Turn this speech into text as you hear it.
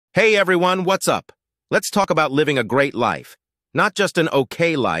Hey everyone, what's up? Let's talk about living a great life. Not just an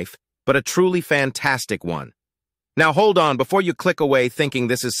okay life, but a truly fantastic one. Now hold on, before you click away thinking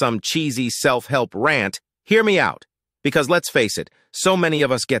this is some cheesy self-help rant, hear me out. Because let's face it, so many of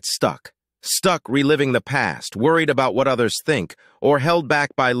us get stuck. Stuck reliving the past, worried about what others think, or held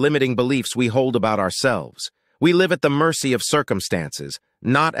back by limiting beliefs we hold about ourselves. We live at the mercy of circumstances,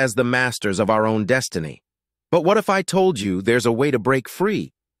 not as the masters of our own destiny. But what if I told you there's a way to break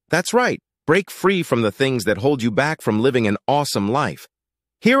free? That's right, break free from the things that hold you back from living an awesome life.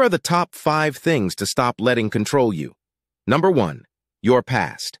 Here are the top 5 things to stop letting control you. Number 1, your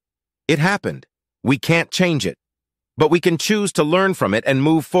past. It happened. We can't change it. But we can choose to learn from it and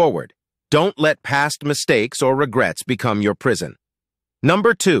move forward. Don't let past mistakes or regrets become your prison.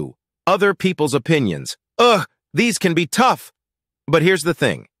 Number 2, other people's opinions. These can be tough. But here's the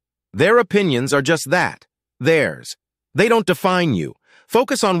thing. Their opinions are just that, theirs. They don't define you.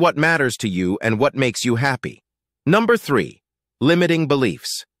 Focus on what matters to you and what makes you happy. Number 3, limiting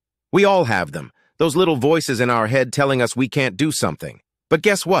beliefs. We all have them, those little voices in our head telling us we can't do something. But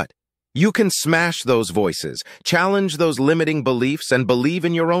guess what? You can smash those voices, challenge those limiting beliefs, and believe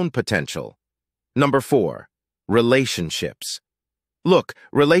in your own potential. Number 4, relationships. Look,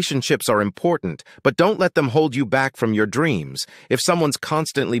 relationships are important, but don't let them hold you back from your dreams. If someone's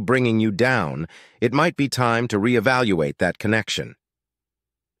constantly bringing you down, it might be time to reevaluate that connection.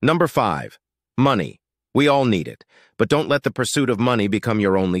 Number 5, money. We all need it, but don't let the pursuit of money become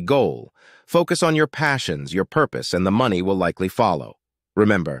your only goal. Focus on your passions, your purpose, and the money will likely follow.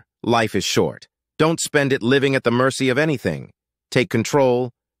 Remember, life is short. Don't spend it living at the mercy of anything. Take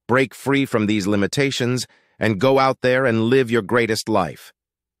control, break free from these limitations, and go out there and live your greatest life.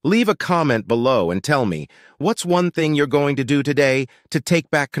 Leave a comment below and tell me, what's one thing you're going to do today to take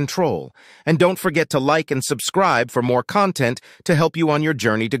back control? And don't forget to like and subscribe for more content to help you on your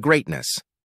journey to greatness.